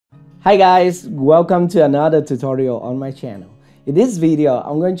Hi guys, welcome to another tutorial on my channel. In this video,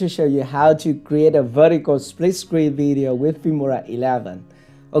 I'm going to show you how to create a vertical split screen video with Filmora 11.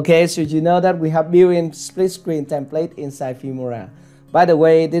 Okay, so you know that we have built-in split screen template inside Filmora. By the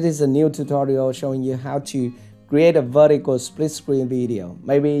way, this is a new tutorial showing you how to create a vertical split screen video.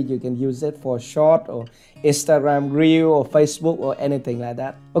 Maybe you can use it for short or Instagram reel or Facebook or anything like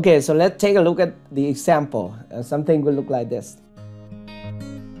that. Okay, so let's take a look at the example. Something will look like this.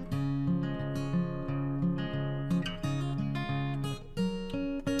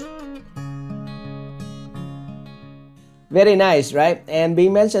 Very nice, right? And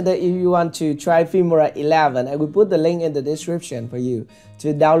being mentioned that if you want to try Filmora 11, I will put the link in the description for you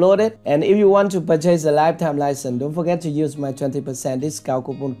to download it. And if you want to purchase a lifetime license, don't forget to use my 20% discount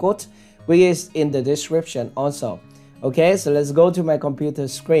coupon code, which is in the description also. Okay, so let's go to my computer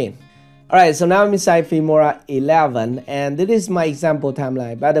screen. Alright, so now I'm inside Filmora 11, and this is my example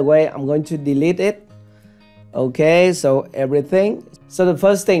timeline. By the way, I'm going to delete it. Okay, so everything. So the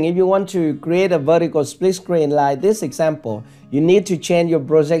first thing, if you want to create a vertical split screen like this example, you need to change your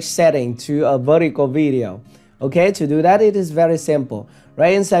project setting to a vertical video. Okay, to do that, it is very simple.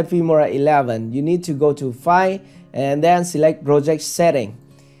 Right inside Filmora 11, you need to go to File and then select Project Setting.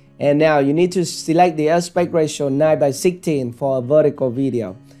 And now you need to select the aspect ratio 9:16 for a vertical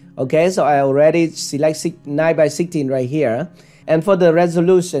video. Okay, so I already select 9:16 right here. And for the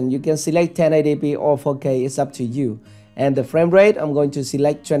resolution, you can select 1080p or 4K, it's up to you. And the frame rate, I'm going to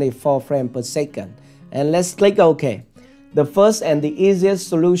select 24 frames per second. And let's click OK. The first and the easiest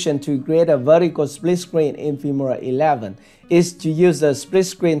solution to create a vertical split screen in Filmora 11 is to use the split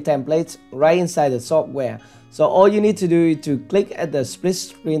screen templates right inside the software. So all you need to do is to click at the split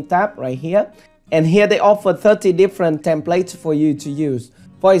screen tab right here. And here they offer 30 different templates for you to use.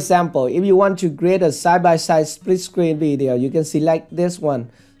 For example, if you want to create a side-by-side split screen video, you can select this one,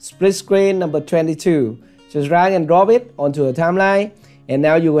 split screen number 22. Just drag and drop it onto a timeline, and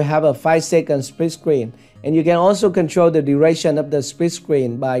now you will have a 5-second split screen. And you can also control the duration of the split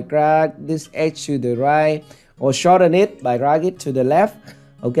screen by drag this edge to the right or shorten it by drag it to the left.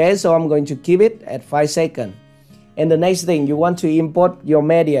 Okay, so I'm going to keep it at 5 seconds. And the next thing, you want to import your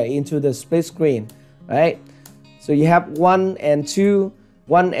media into the split screen, right? So you have 1 and 2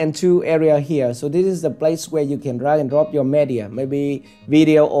 area here. So this is the place where you can drag and drop your media, maybe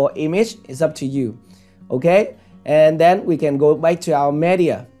video or image, it's up to you. Okay, and then we can go back to our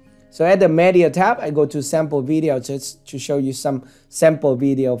media. So at the media tab, I go to sample video just to show you some sample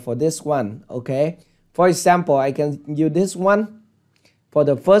video for this one. Okay, for example, I can use this one for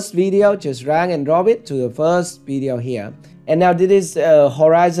the first video. Just drag and drop it to the first video here. And now this is a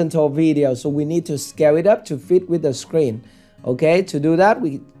horizontal video, so we need to scale it up to fit with the screen. Okay, to do that,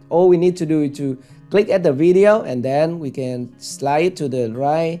 all we need to do is to click at the video, and then we can slide it to the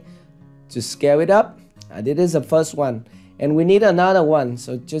right to scale it up. This is the first one, and we need another one,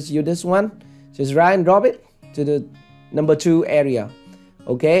 so just use this one. Just drag and drop it to the number 2 area.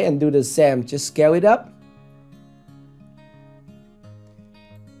 Okay, and do the same, just scale it up.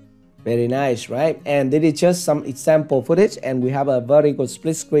 Very nice, right? And this is just some example footage, and we have a vertical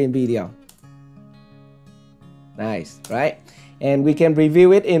split screen video. Nice, right? And we can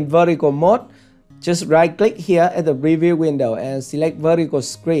review it in vertical mode. Just right click here at the preview window and select vertical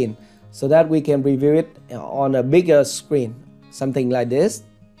screen so that we can review it on a bigger screen, something like this.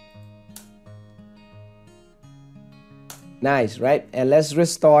 Nice, right? And let's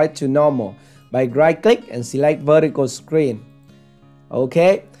restore it to normal by right click and select vertical screen.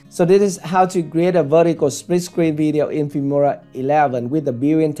 Okay, so this is how to create a vertical split screen video in Filmora 11 with the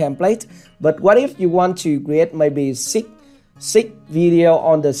built-in template. But what if you want to create maybe six video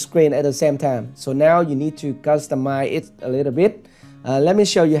on the screen at the same time? So now you need to customize it a little bit. Let me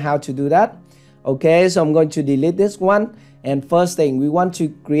show you how to do that. Okay, so I'm going to delete this one. And first thing, we want to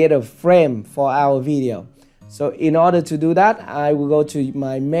create a frame for our video. So in order to do that, I will go to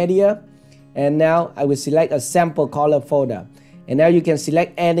my media, and now I will select a sample color folder. And now you can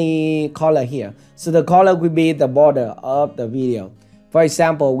select any color here. So the color will be the border of the video. For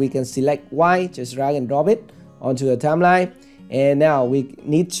example, we can select white, just drag and drop it onto the timeline. And now we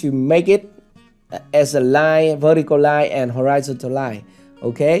need to make it as a line, vertical line and horizontal line.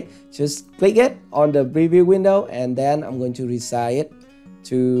 Okay, just click it on the preview window, and then I'm going to resize it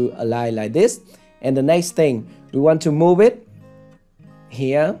to a line like this. And the next thing, we want to move it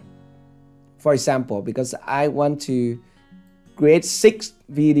here, for example, because I want to create 6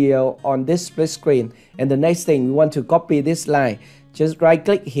 video on this split screen. And the next thing, we want to copy this line. Just right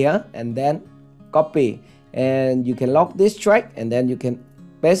click here and then copy, and you can lock this track, and then you can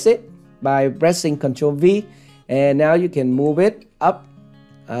paste it by pressing Ctrl V, and now you can move it up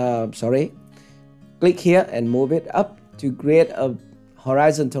click here and move it up to create a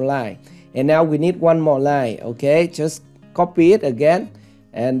horizontal line. And now we need one more line. Okay, just copy it again,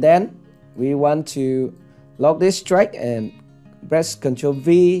 and then we want to lock this track and press Ctrl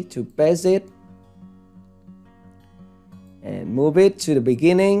V to paste it and move it to the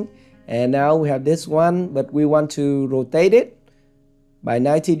beginning. And now we have this one, but we want to rotate it by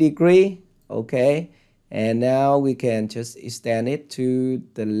 90 degrees. Okay, and now we can just extend it to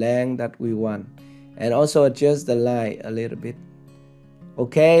the length that we want, and also adjust the line a little bit.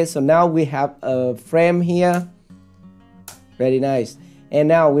 Okay, so now we have a frame here. Very nice. And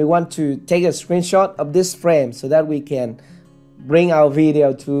now we want to take a screenshot of this frame so that we can bring our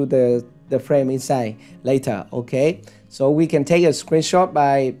video to the frame inside later. Okay, so we can take a screenshot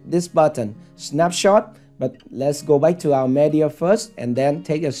by this button, snapshot. But let's go back to our media first and then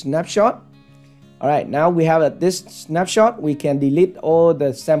take a snapshot. All right, now we have this snapshot. We can delete all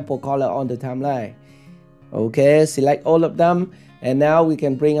the sample color on the timeline. Okay, select all of them, and now we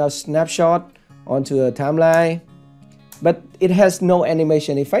can bring our snapshot onto a timeline. But it has no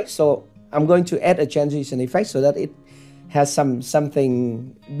animation effect, so I'm going to add a transition effect so that it has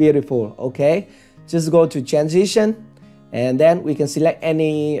something beautiful. Okay, just go to transition, and then we can select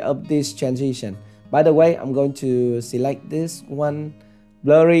any of these transition. By the way, I'm going to select this one,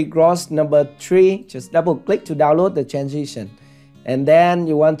 blurry gross number 3. Just double click to download the transition, and then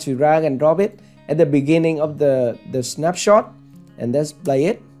you want to drag and drop it at the beginning of the snapshot, and let's play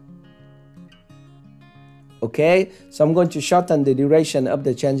it. Okay, so I'm going to shorten the duration of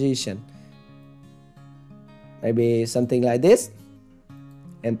the transition, maybe something like this,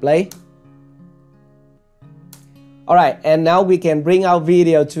 and play. Alright, and now we can bring our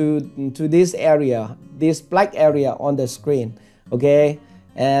video to this area, this black area on the screen. Okay,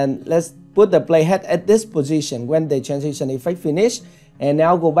 and let's put the playhead at this position when the transition effect finished. And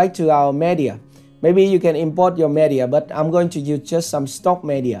now go back to our media. Maybe you can import your media, but I'm going to use just some stock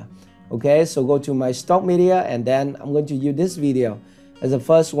media. Okay, so go to my stock media, and then I'm going to use this video as the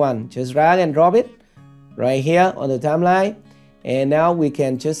first one. Just drag and drop it right here on the timeline. And now we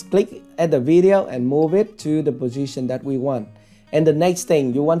can just click at the video and move it to the position that we want. And the next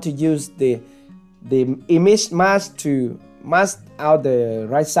thing, you want to use the image mask to mask out the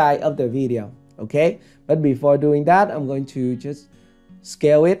right side of the video. Okay, but before doing that, I'm going to just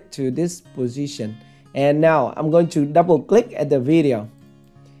scale it to this position. And now I'm going to double click at the video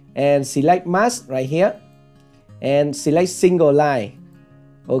and select mask right here and select single line.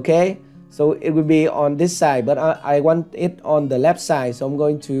 Okay, so it will be on this side, but I want it on the left side, so I'm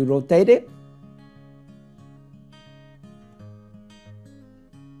going to rotate it.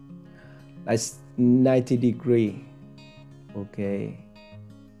 Like 90 degrees. Okay.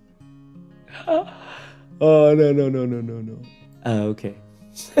 Oh, no. Okay.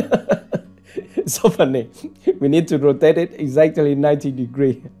 So funny. We need to rotate it exactly 90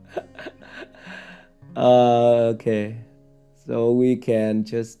 degrees. Okay. So we can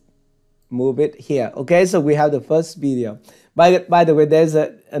just move it here. Okay, so we have the first video. By the way, there's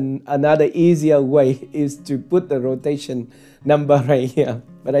another easier way is to put the rotation number right here.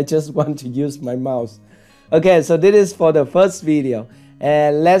 But I just want to use my mouse. Okay, so this is for the first video.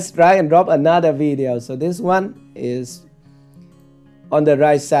 And let's drag and drop another video. So this one is on the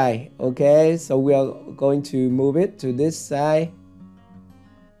right side. Okay, so we are going to move it to this side.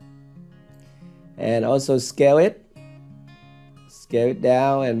 And also scale it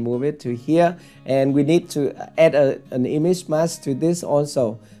down and move it to here. And we need to add an image mask to this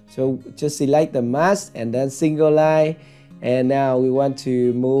also. So just select the mask and then single line. And now we want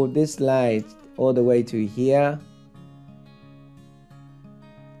to move this line all the way to here.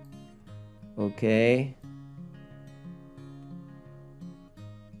 Okay.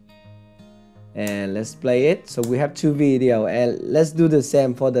 And let's play it. So we have 2 videos, and let's do the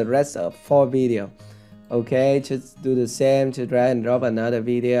same for the rest of 4 videos. Okay, just do the same to drag and drop another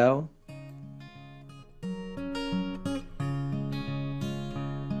video.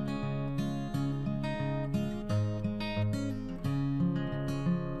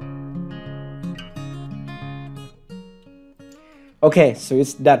 Okay, so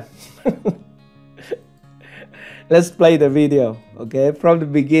it's done. Let's play the video, okay, from the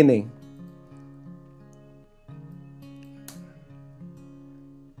beginning.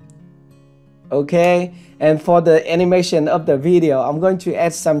 Okay, and for the animation of the video, I'm going to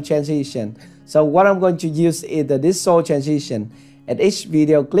add some transition. So what I'm going to use is the dissolve transition at each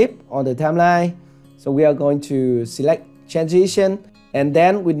video clip on the timeline. So we are going to select transition, and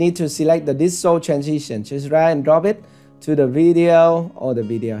then we need to select the dissolve transition. Just drag and drop it to the video or the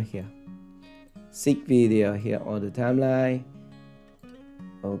video here. 6 video here on the timeline.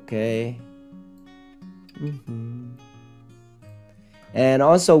 Okay. And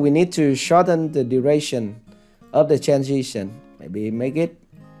also we need to shorten the duration of the transition. Maybe make it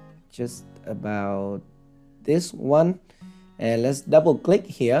just about this one, and let's double click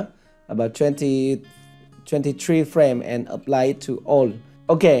here about 23 frame and apply it to all.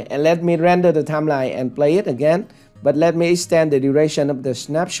 Okay, and let me render the timeline and play it again, but let me extend the duration of the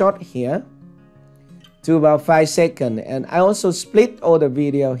snapshot here to about 5 seconds, and I also split all the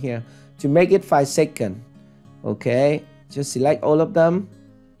video here to make it 5 seconds. Okay, just select all of them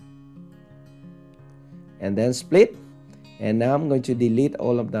and then split, and now I'm going to delete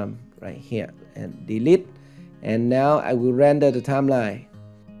all of them right here and delete, and now I will render the timeline.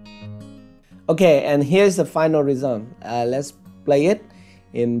 Okay, and here's the final result. Let's play it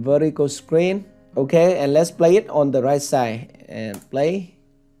in vertical screen. Okay, and let's play it on the right side and play.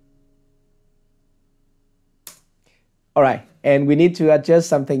 Alright, and we need to adjust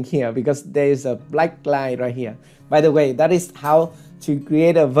something here because there is a black line right here. By the way, that is how to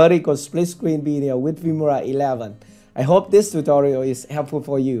create a vertical split screen video with Filmora 11. I hope this tutorial is helpful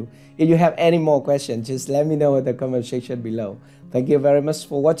for you. If you have any more questions, just let me know in the comment section below. Thank you very much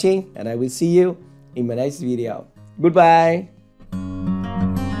for watching, and I will see you in my next video. Goodbye!